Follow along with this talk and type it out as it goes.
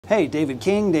Hey, David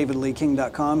King,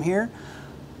 davidleeking.com here.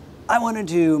 I wanted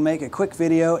to make a quick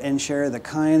video and share the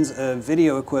kinds of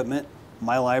video equipment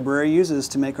my library uses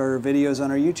to make our videos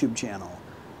on our YouTube channel.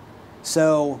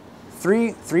 So,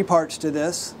 three parts to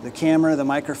this: the camera, the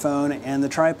microphone, and the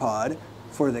tripod.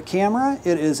 For the camera,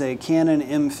 it is a Canon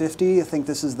M50. I think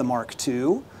this is the Mark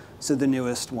II, so the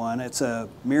newest one. It's a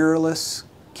mirrorless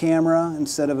camera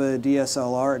instead of a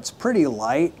DSLR. It's pretty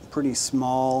light, pretty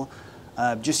small,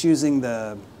 just using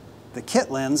the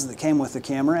kit lens that came with the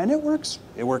camera, and it works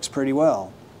pretty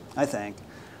well, I think.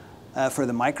 For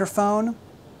the microphone,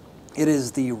 it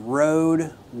is the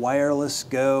Rode Wireless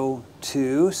Go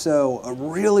 2, so a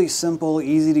really simple,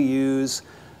 easy to use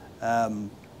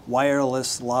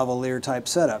wireless lavalier type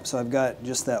setup. So I've got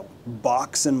just that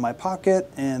box in my pocket,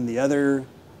 and the other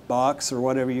box, or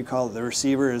whatever you call it, the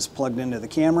receiver, is plugged into the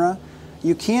camera.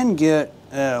 You can get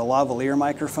lavalier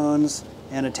microphones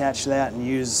and attach that and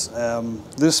use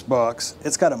this box.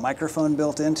 It's got a microphone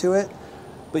built into it,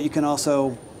 but you can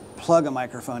also plug a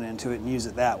microphone into it and use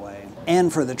it that way.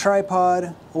 And for the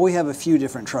tripod, well, we have a few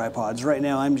different tripods. Right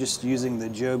now I'm just using the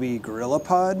Joby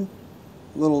GorillaPod,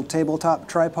 little tabletop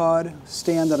tripod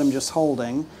stand that I'm just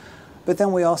holding. But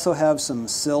then we also have some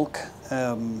Silk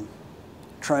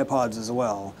tripods as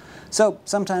well. So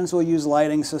sometimes we'll use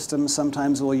lighting systems,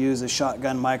 sometimes we'll use a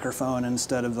shotgun microphone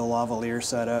instead of the lavalier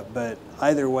setup, but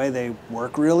either way they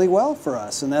work really well for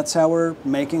us, and that's how we're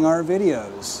making our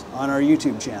videos on our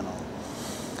YouTube channel.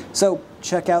 So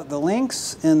check out the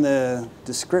links in the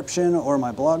description or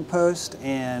my blog post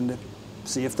and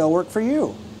see if they'll work for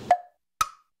you.